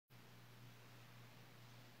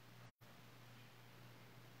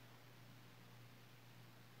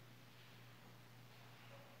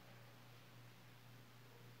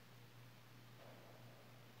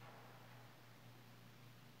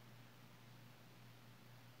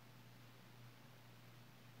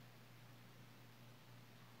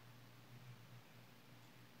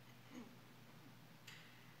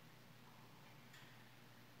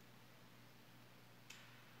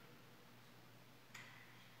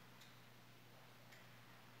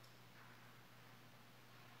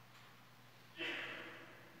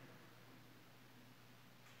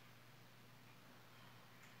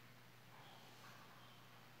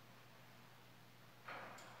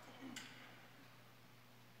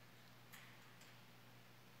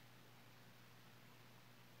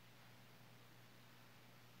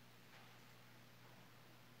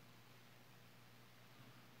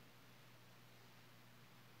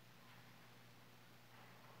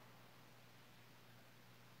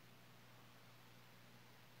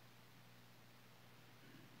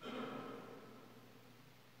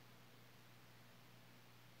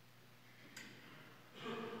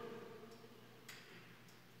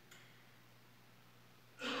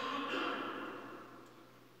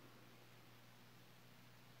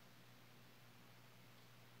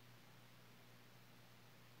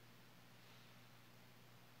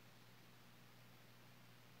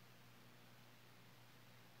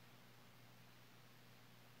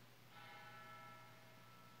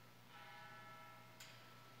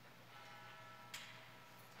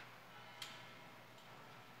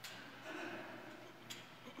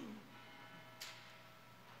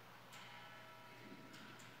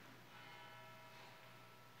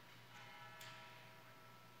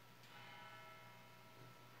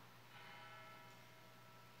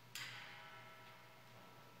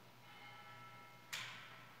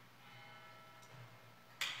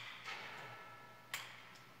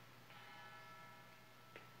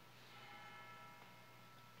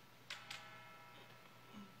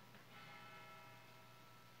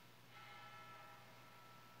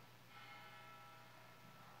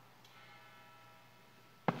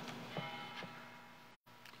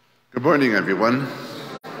Good morning, everyone.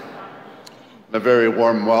 A very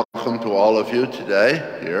warm welcome to all of you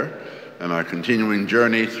today here in our continuing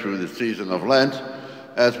journey through the season of Lent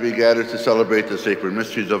as we gather to celebrate the sacred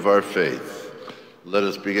mysteries of our faith. Let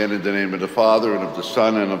us begin in the name of the Father, and of the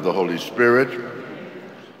Son, and of the Holy Spirit.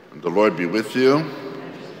 And the Lord be with you.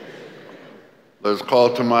 Let us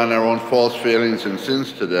call to mind our own faults, failings, and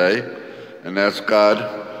sins today, and ask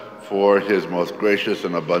God for his most gracious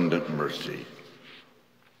and abundant mercy.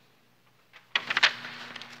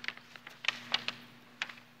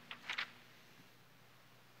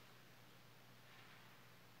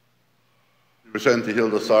 We were sent to heal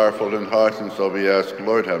the sorrowful in heart, and so we ask,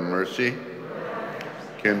 Lord, have mercy.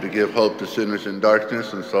 Came to give hope to sinners in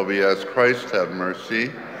darkness, and so we ask, Christ, have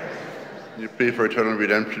mercy. You plead for eternal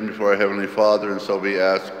redemption before our Heavenly Father, and so we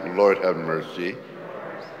ask, Lord, have mercy.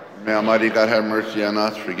 May Almighty God have mercy on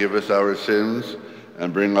us, forgive us our sins,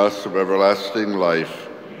 and bring us to everlasting life.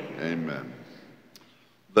 Amen.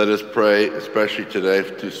 Let us pray, especially today,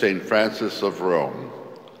 to St. Francis of Rome.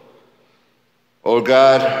 O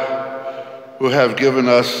God, who have given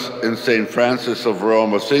us in St. Francis of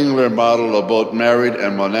Rome a singular model of both married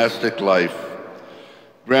and monastic life,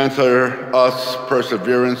 grant us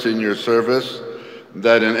perseverance in your service,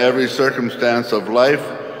 that in every circumstance of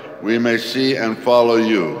life we may see and follow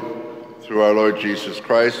you. Through our Lord Jesus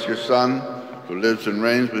Christ, your Son, who lives and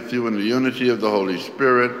reigns with you in the unity of the Holy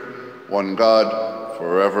Spirit, one God,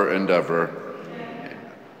 forever and ever.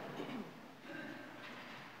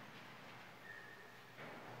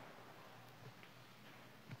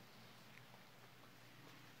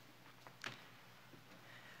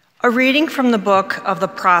 A reading from the book of the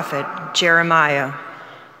prophet Jeremiah.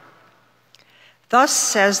 Thus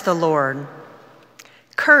says the Lord,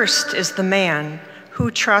 "Cursed is the man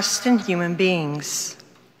who trusts in human beings,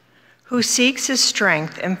 who seeks his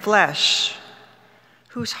strength in flesh,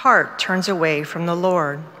 whose heart turns away from the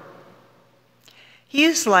Lord. He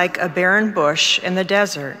is like a barren bush in the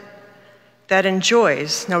desert that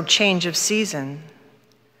enjoys no change of season,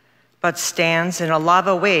 but stands in a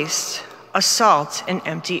lava waste, a salt and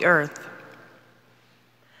empty earth.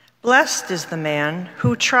 Blessed is the man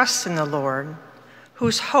who trusts in the Lord,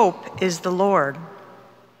 whose hope is the Lord.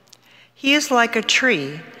 He is like a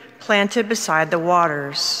tree planted beside the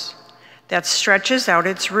waters, that stretches out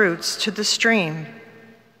its roots to the stream.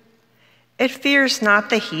 It fears not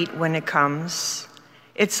the heat when it comes.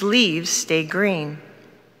 Its leaves stay green.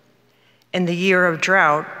 In the year of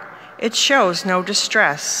drought, it shows no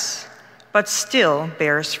distress, but still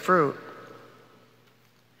bears fruit.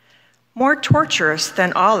 More torturous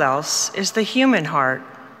than all else is the human heart,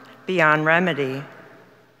 beyond remedy.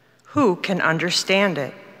 Who can understand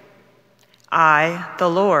it? I, the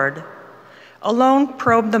Lord, alone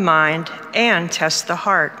probe the mind and test the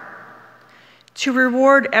heart, to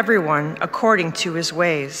reward everyone according to his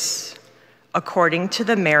ways, according to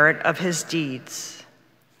the merit of his deeds."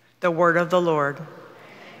 The word of the Lord.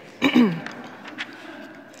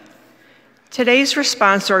 Today's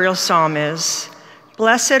responsorial psalm is,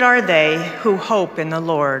 "Blessed are they who hope in the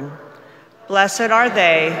Lord. Blessed are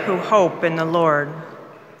they who hope in the Lord.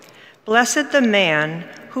 Blessed the man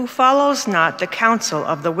who follows not the counsel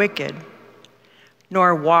of the wicked,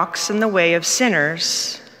 nor walks in the way of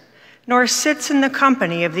sinners, nor sits in the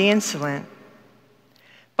company of the insolent,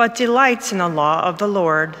 but delights in the law of the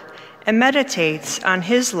Lord and meditates on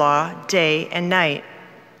his law day and night.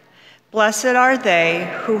 Blessed are they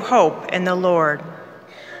who hope in the Lord.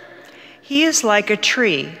 He is like a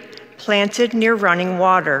tree planted near running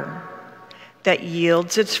water, that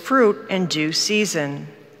yields its fruit in due season,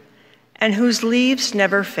 and whose leaves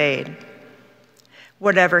never fade.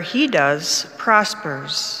 Whatever he does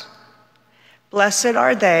prospers. Blessed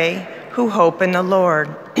are they who hope in the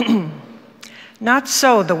Lord. Not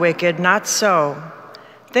so the wicked, not so.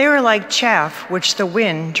 They are like chaff which the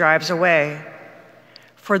wind drives away.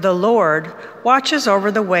 For the Lord watches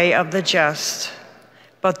over the way of the just,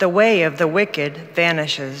 but the way of the wicked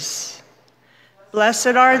vanishes.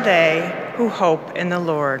 Blessed are they who hope in the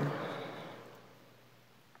Lord."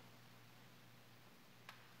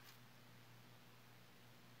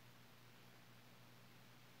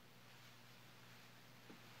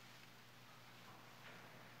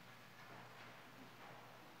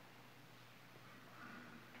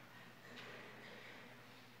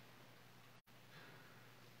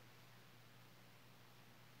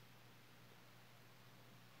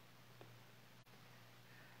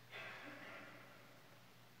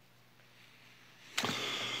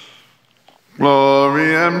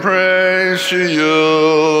 Glory and praise to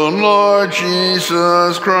you, Lord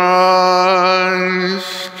Jesus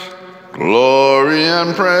Christ. Glory Glory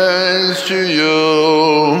and praise to you,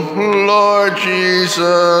 Lord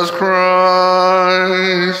Jesus Christ.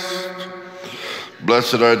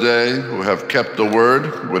 Blessed are they who have kept the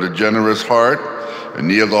word with a generous heart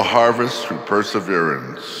and yield the harvest through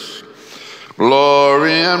perseverance.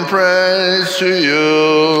 Glory and praise to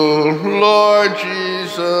you, Lord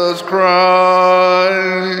Jesus Christ.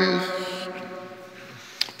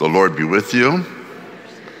 The Lord be with you.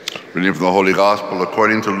 Reading from the Holy Gospel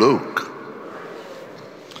according to Luke.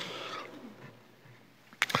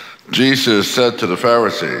 Jesus said to the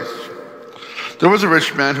Pharisees, there was a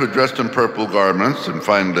rich man who dressed in purple garments and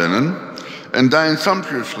fine linen and dined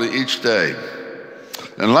sumptuously each day.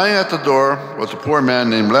 And lying at the door was a poor man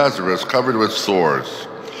named Lazarus, covered with sores,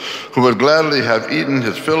 who would gladly have eaten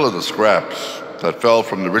his fill of the scraps that fell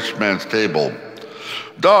from the rich man's table.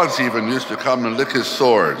 Dogs even used to come and lick his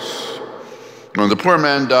sores. When the poor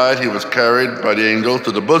man died, he was carried by the angel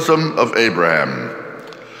to the bosom of Abraham.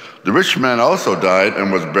 The rich man also died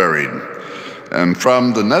and was buried. And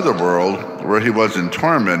from the netherworld, where he was in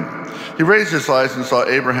torment, he raised his eyes and saw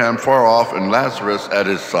Abraham far off and Lazarus at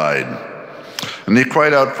his side. And he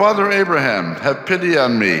cried out, Father Abraham, have pity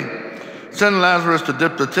on me. Send Lazarus to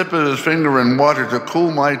dip the tip of his finger in water to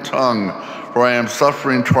cool my tongue, for I am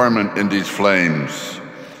suffering torment in these flames.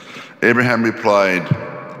 Abraham replied,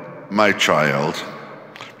 my child,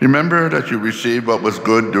 remember that you received what was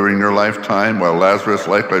good during your lifetime, while Lazarus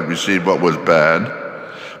likewise received what was bad.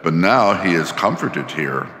 But now he is comforted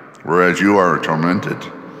here, whereas you are tormented.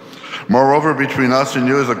 Moreover, between us and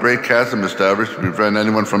you is a great chasm established to prevent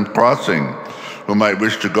anyone from crossing, who might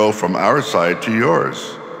wish to go from our side to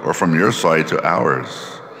yours, or from your side to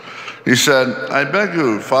ours. He said, I beg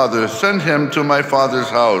you, Father, send him to my father's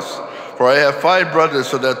house, for I have 5 brothers,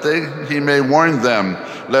 so that he may warn them,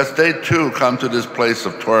 lest they too come to this place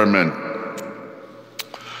of torment.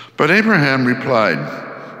 But Abraham replied,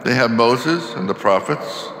 they have Moses and the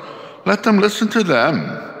prophets. Let them listen to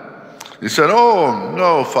them. He said, oh,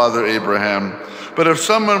 no, Father Abraham, but if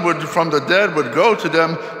someone from the dead would go to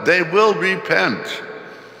them, they will repent.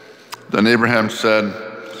 Then Abraham said,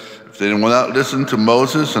 if they will not listen to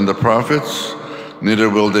Moses and the prophets, neither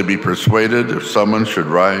will they be persuaded if someone should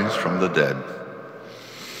rise from the dead.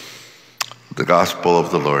 The Gospel of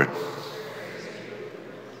the Lord.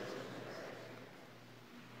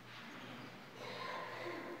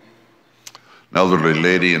 An elderly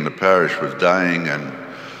lady in the parish was dying, and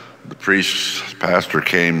the pastor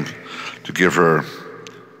came to give her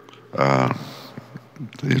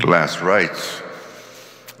the last rites.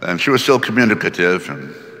 And she was still communicative,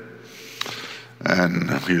 and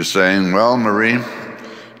he was saying, well, Marie,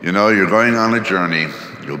 you know, you're going on a journey.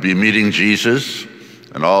 You'll be meeting Jesus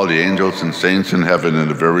and all the angels and saints in heaven in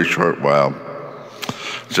a very short while.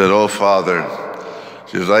 He said, oh, Father,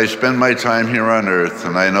 she says, I spend my time here on earth,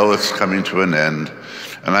 and I know it's coming to an end,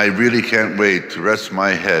 and I really can't wait to rest my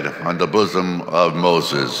head on the bosom of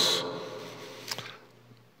Moses.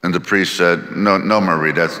 And the priest said, no,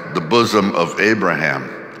 Marie, that's the bosom of Abraham.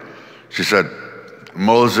 She said,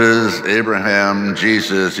 Moses, Abraham,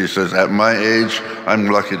 Jesus. He says, at my age, I'm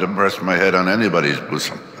lucky to rest my head on anybody's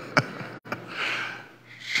bosom.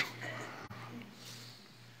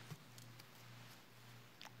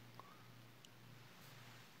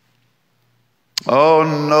 Oh,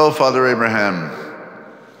 no, Father Abraham.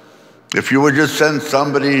 If you would just send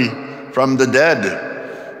somebody from the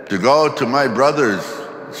dead to go to my brothers,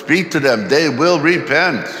 speak to them, they will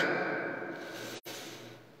repent.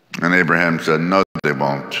 And Abraham said, no, they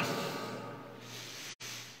won't.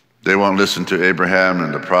 They won't listen to Abraham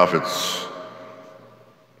and the prophets.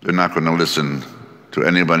 They're not going to listen to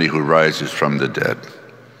anybody who rises from the dead.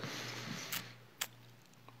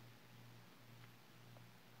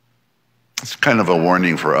 It's kind of a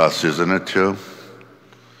warning for us, isn't it, too?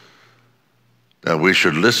 That we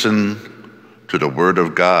should listen to the Word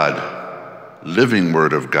of God, living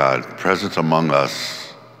Word of God, present among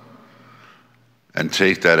us, and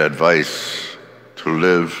take that advice to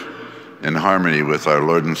live in harmony with our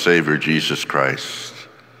Lord and Savior, Jesus Christ.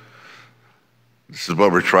 This is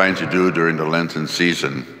what we're trying to do during the Lenten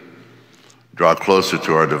season, draw closer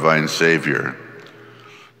to our divine Savior,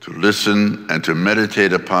 to listen and to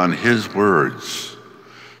meditate upon his words,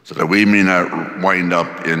 so that we may not wind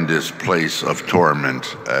up in this place of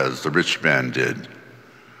torment as the rich man did.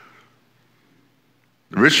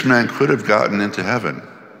 The rich man could have gotten into heaven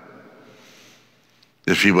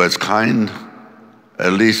if he was kind,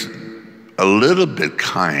 at least a little bit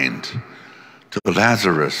kind to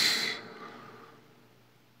Lazarus.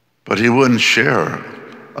 But he wouldn't share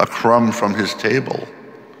a crumb from his table.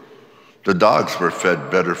 The dogs were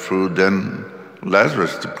fed better food than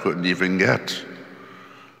Lazarus couldn't even get.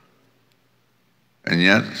 And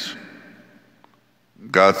yet,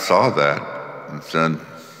 God saw that and said,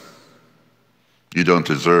 you don't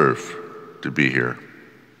deserve to be here.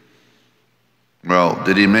 Well,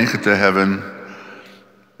 did he make it to heaven?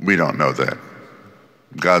 We don't know that.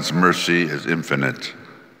 God's mercy is infinite,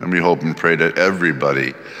 and we hope and pray that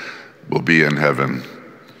everybody will be in heaven.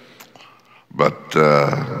 But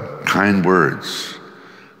kind words,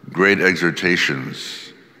 great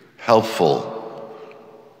exhortations, helpful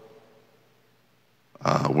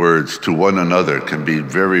words to one another can be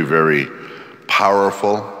very, very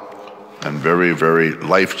powerful and very, very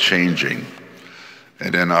life-changing.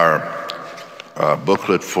 And in our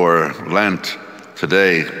booklet for Lent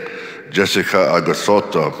today, Jessica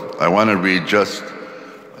Agasoto, I want to read just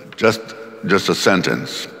a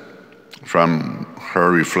sentence from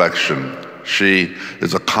her reflection. She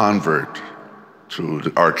is a convert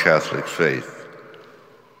to our Catholic faith.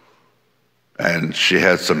 And she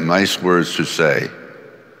had some nice words to say.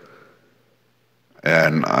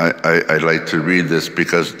 And I'd like to read this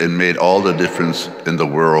because it made all the difference in the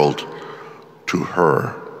world to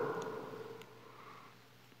her.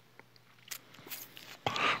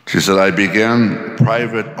 She said, I began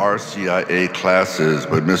private RCIA classes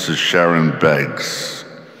with Mrs. Sharon Beggs.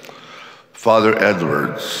 Father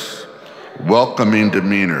Edwards, welcoming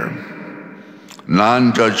demeanor,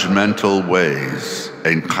 non-judgmental ways,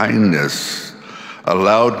 and kindness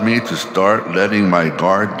allowed me to start letting my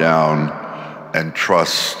guard down and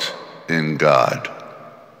trust in God.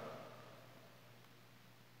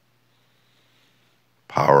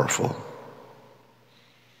 Powerful.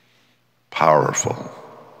 Powerful.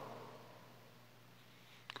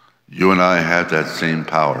 You and I have that same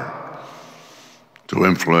power to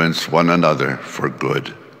influence one another for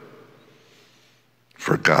good,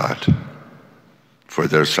 for God, for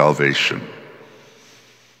their salvation.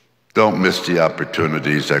 Don't miss the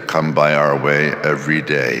opportunities that come by our way every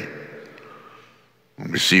day.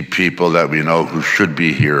 When we see people that we know who should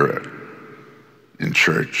be here in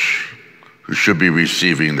church, who should be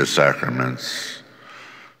receiving the sacraments,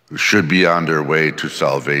 who should be on their way to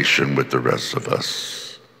salvation with the rest of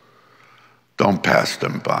us. Don't pass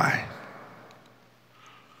them by.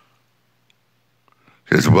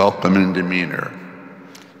 His welcoming demeanor,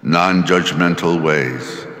 non-judgmental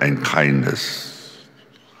ways, and kindness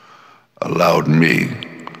allowed me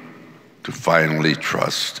to finally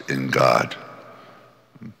trust in God,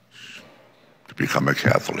 to become a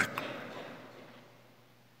Catholic.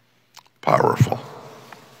 Powerful.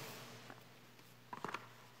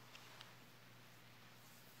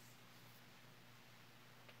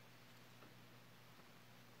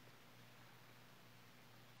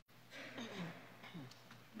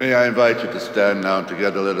 May I invite you to stand now, and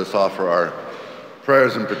together let us offer our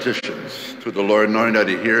prayers and petitions to the Lord, knowing that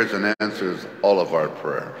he hears and answers all of our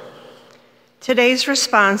prayers. Today's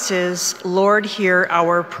response is, Lord, hear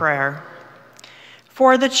our prayer.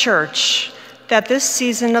 For the Church, that this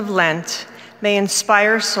season of Lent may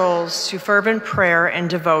inspire souls to fervent prayer and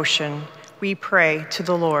devotion, we pray to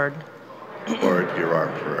the Lord. Lord, hear our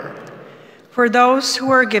prayer. For those who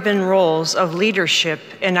are given roles of leadership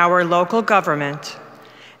in our local government,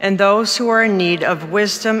 and those who are in need of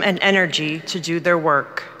wisdom and energy to do their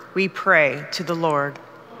work, we pray to the Lord.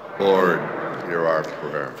 Lord, hear our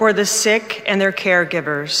prayer. For the sick and their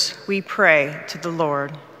caregivers, we pray to the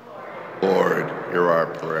Lord. Lord, hear our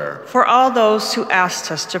prayer. For all those who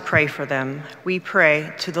asked us to pray for them, we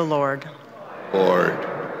pray to the Lord. Lord,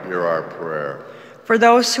 hear our prayer. For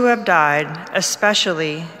those who have died,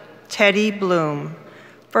 especially Teddy Bloom,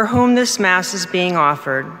 for whom this Mass is being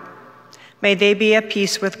offered, may they be at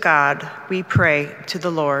peace with God, we pray to the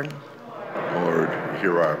Lord. Lord,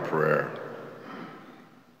 hear our prayer.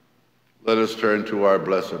 Let us turn to our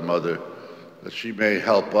Blessed Mother, that she may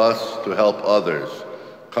help us to help others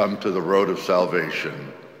come to the road of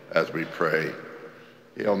salvation as we pray.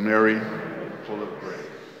 Hail Mary, full of grace,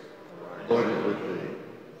 the Lord is with thee.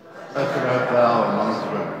 Blessed art thou amongst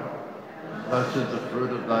women, and blessed is the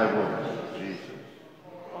fruit of thy womb, Jesus.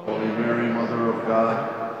 Holy Mary, Mother of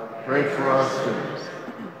God, pray for us sinners,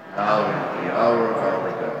 now and at the hour of our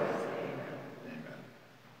death.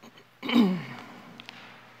 Amen.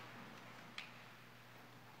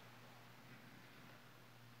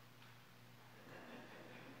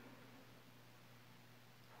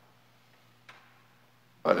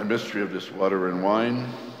 By the mystery of this water and wine,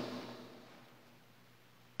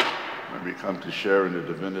 when we come to share in the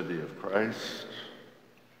divinity of Christ,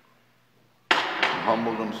 He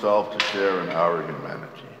humbled himself to share in our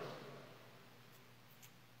humanity.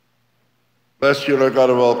 Bless you, Lord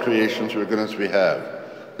God of all creation, through the goodness we have,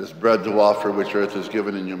 this bread to offer which earth has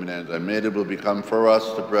given in human hands. I made it will become for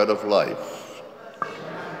us the bread of life.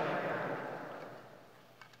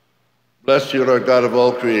 Bless you, Lord God of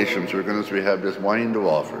all creation, through goodness we have this wine to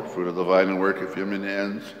offer, fruit of the vine and work of human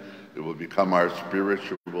hands. It will become our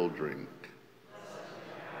spiritual drink.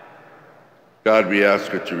 God, we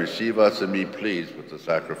ask you to receive us and be pleased with the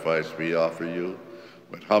sacrifice we offer you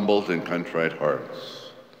with humbled and contrite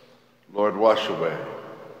hearts. Lord, wash away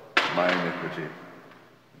my iniquity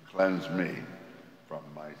and cleanse me from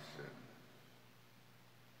my sin.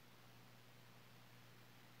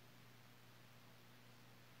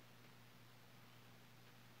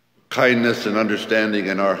 Kindness and understanding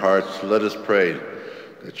in our hearts, let us pray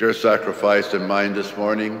that your sacrifice and mine this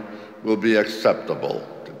morning will be acceptable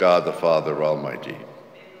to God the Father Almighty.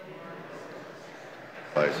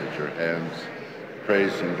 Place at your hands,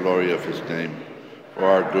 praise and glory of his name, for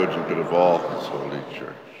our good and good of all his holy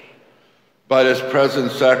church. By this present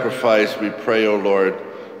sacrifice, we pray, O Lord,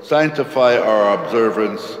 sanctify our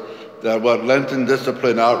observance, that what Lenten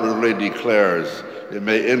discipline outwardly declares, it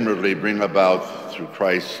may inwardly bring about through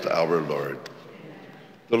Christ our Lord.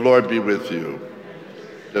 The Lord be with you.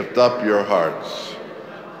 Lift up your hearts.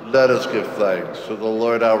 Let us give thanks to the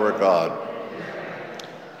Lord our God.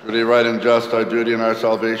 Truly right and just, our duty and our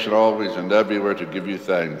salvation always and everywhere to give you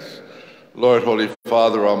thanks. Lord, Holy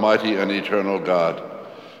Father, Almighty and eternal God,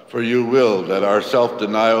 for you will that our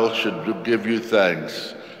self-denial should give you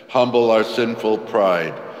thanks, humble our sinful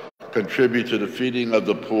pride, contribute to the feeding of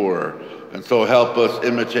the poor, and so help us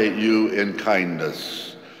imitate you in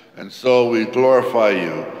kindness. And so we glorify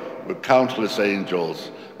you with countless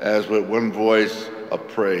angels, as with one voice of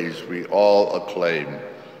praise we all acclaim,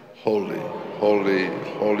 Holy, holy,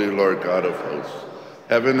 holy Lord God of hosts.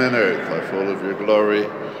 Heaven and earth are full of your glory.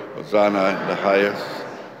 Hosanna in the highest.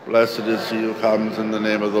 Blessed is he who comes in the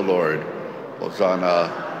name of the Lord. Hosanna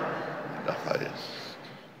in the highest.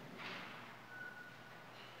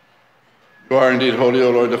 You are indeed holy,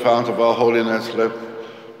 O Lord, the fount of all holiness.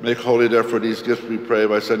 Make holy, therefore, these gifts, we pray,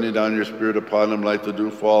 by sending down your Spirit upon them like the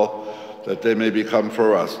dewfall, that they may become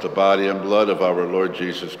for us the body and blood of our Lord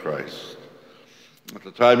Jesus Christ. At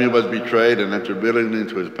the time he was betrayed and entered willingly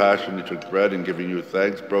into his passion, he took bread and, giving you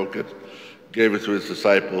thanks, broke it, gave it to his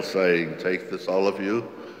disciples, saying, "Take this, all of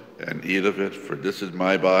you, and eat of it, for this is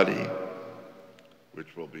my body,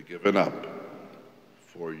 which will be given up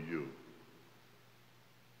for you."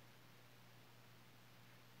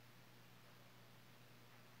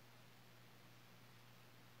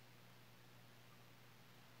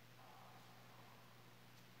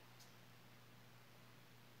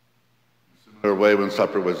 In a way, when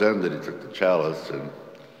supper was ended, he took the chalice, and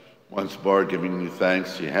once more giving you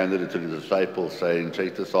thanks, he handed it to the disciples, saying,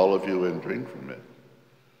 "Take this, all of you, and drink from it.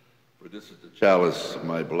 For this is the chalice of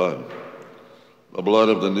my blood, the blood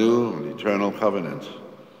of the new and eternal covenant,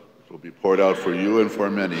 which will be poured out for you and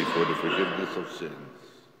for many for the forgiveness of sins.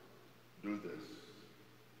 Do this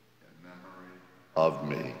in memory of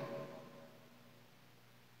me."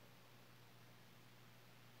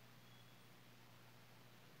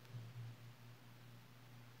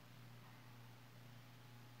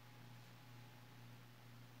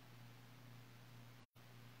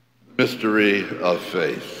 Mystery of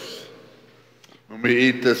faith. When we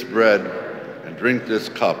eat this bread and drink this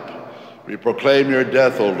cup, we proclaim your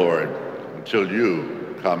death, O Lord, until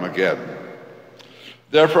you come again.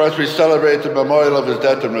 Therefore, as we celebrate the memorial of his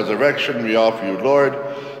death and resurrection, we offer you, Lord,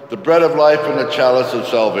 the bread of life and the chalice of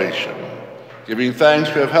salvation. Giving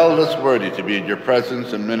thanks, we have held us worthy to be in your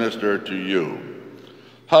presence and minister to you.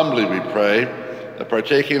 Humbly we pray that,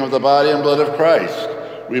 partaking of the body and blood of Christ,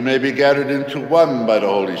 we may be gathered into one by the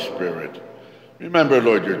Holy Spirit. Remember,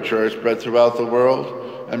 Lord, your church spread throughout the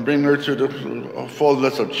world, and bring her to the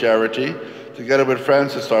fullness of charity, together with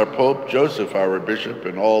Francis, our Pope, Joseph, our Bishop,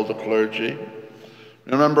 and all the clergy.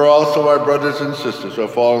 Remember also our brothers and sisters who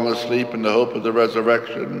have fallen asleep in the hope of the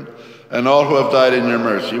resurrection, and all who have died in your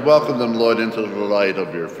mercy. Welcome them, Lord, into the light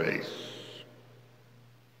of your face.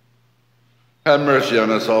 Have mercy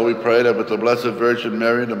on us all, we pray, that with the Blessed Virgin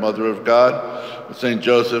Mary, the Mother of God, with St.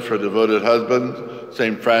 Joseph, her devoted husband,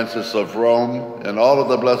 St. Francis of Rome, and all of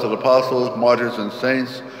the blessed apostles, martyrs, and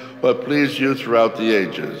saints who have pleased you throughout the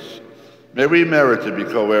ages, may we merit to be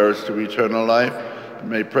co-heirs to eternal life, and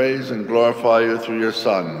may praise and glorify you through your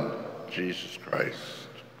Son, Jesus Christ.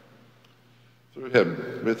 Through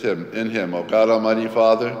him, with him, in him, O God, Almighty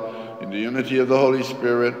Father, in the unity of the Holy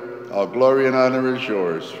Spirit, all glory and honor is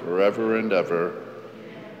yours forever and ever.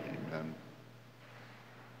 Amen.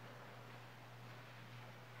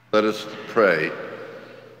 Let us pray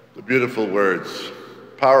the beautiful words,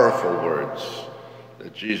 powerful words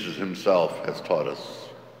that Jesus himself has taught us.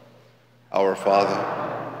 Our Father,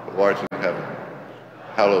 who art in heaven,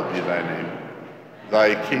 hallowed be thy name.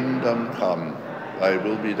 Thy kingdom come, thy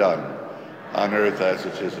will be done, on earth as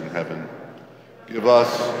it is in heaven. Give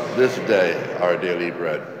us this day our daily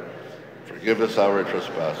bread. Forgive us our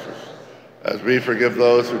trespasses, as we forgive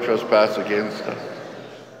those who trespass against us.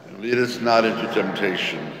 And lead us not into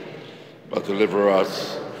temptation, but deliver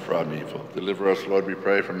us from evil. Deliver us, Lord, we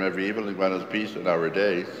pray, from every evil, and grant us peace in our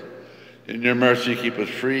days. In your mercy, keep us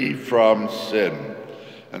free from sin,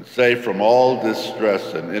 and safe from all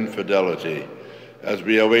distress and infidelity, as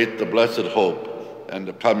we await the blessed hope and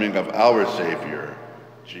the coming of our Savior,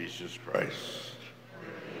 Jesus Christ.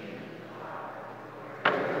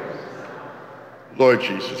 Lord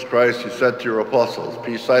Jesus Christ, you said to your apostles,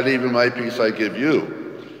 "Peace I leave and my peace I give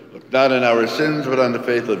you. Look not on our sins, but on the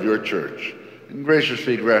faith of your church, and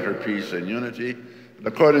graciously grant her peace and unity, in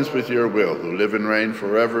accordance with your will, who live and reign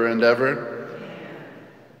forever and ever."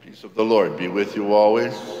 Peace of the Lord be with you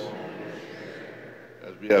always.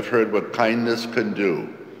 As we have heard what kindness can do,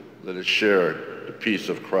 let us share the peace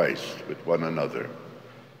of Christ with one another.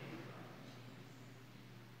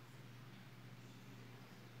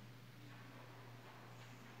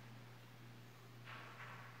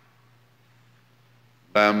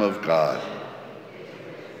 Lamb of God.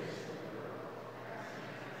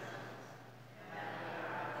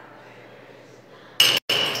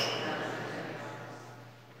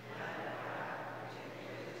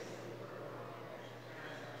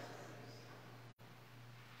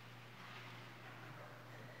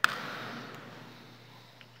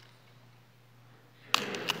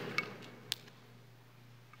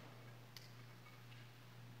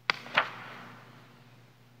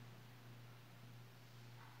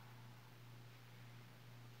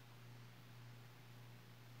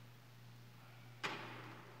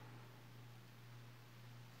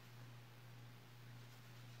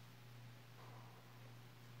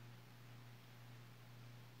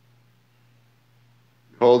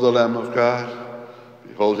 Behold the Lamb of God.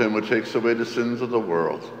 Behold him who takes away the sins of the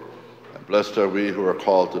world. And blessed are we who are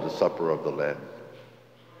called to the supper of the Lamb.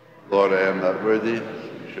 Lord, I am not worthy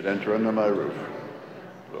you should enter under my roof,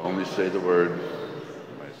 but only say the word,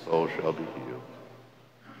 and my soul shall be healed.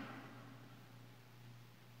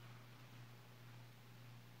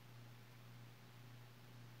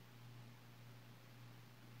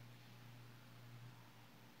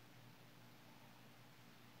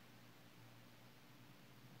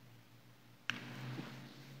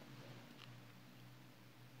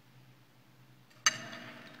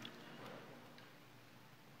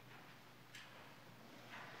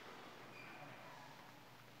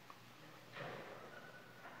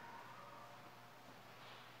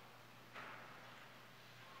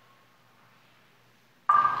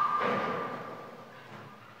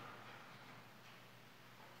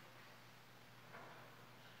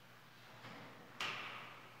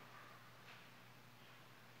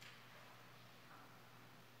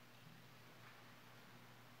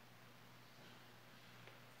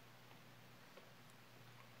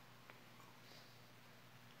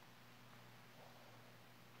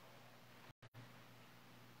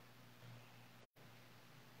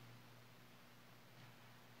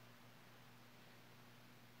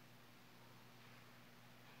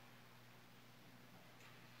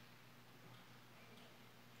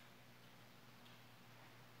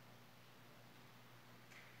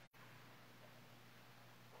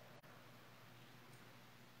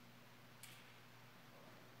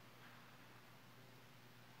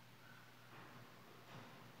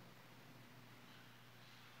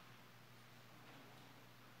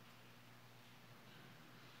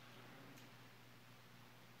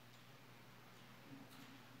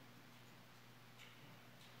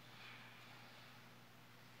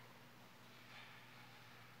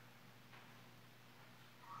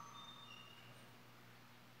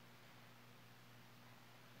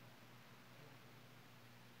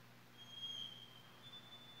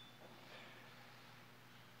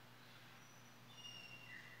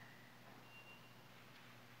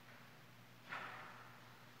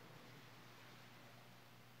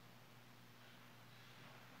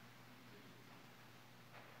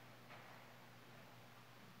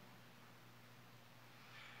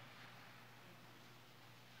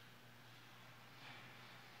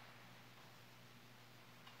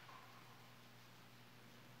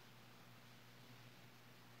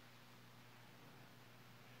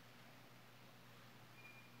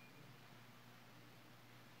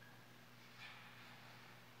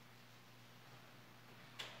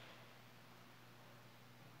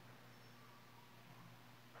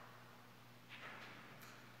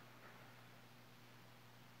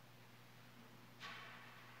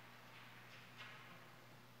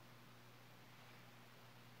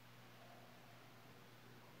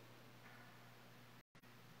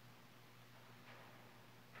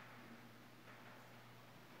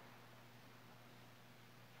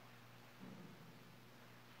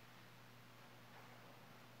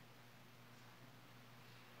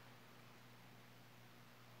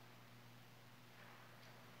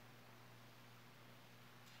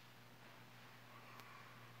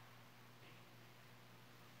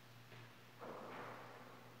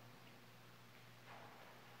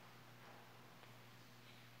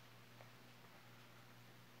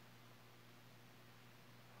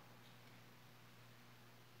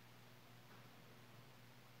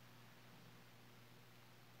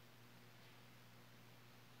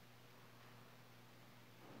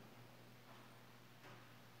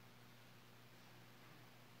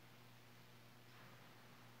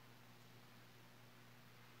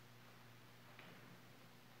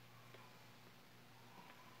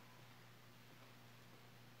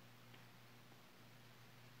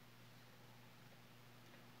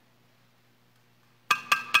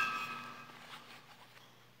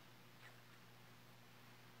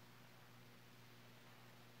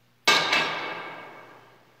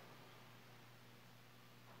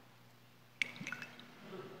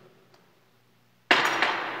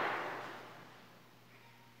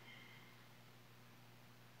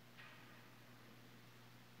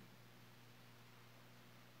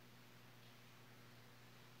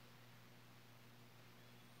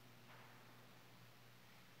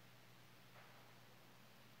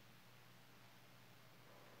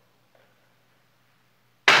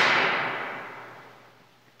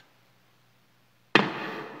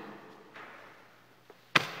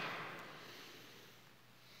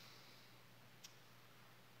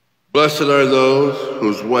 Blessed are those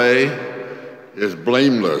whose way is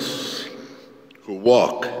blameless, who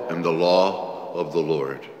walk in the law of the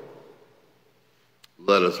Lord.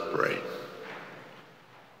 Let us pray.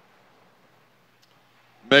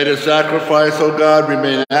 May the sacrifice, O God,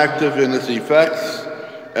 remain active in its effects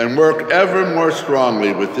and work ever more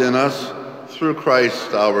strongly within us through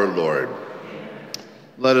Christ our Lord.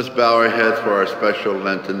 Let us bow our heads for our special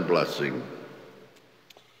Lenten blessing.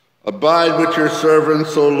 Abide with your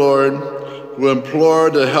servants, O Lord, who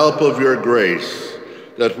implore the help of your grace,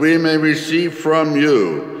 that we may receive from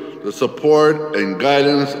you the support and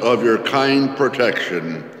guidance of your kind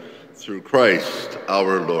protection, through Christ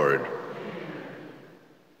our Lord.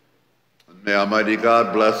 And may Almighty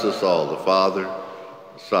God bless us all, the Father,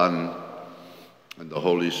 the Son, and the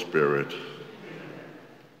Holy Spirit.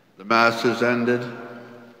 The Mass is ended.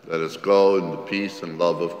 Let us go in the peace and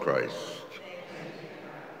love of Christ.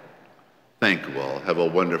 Thank you all. Have a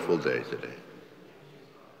wonderful day today.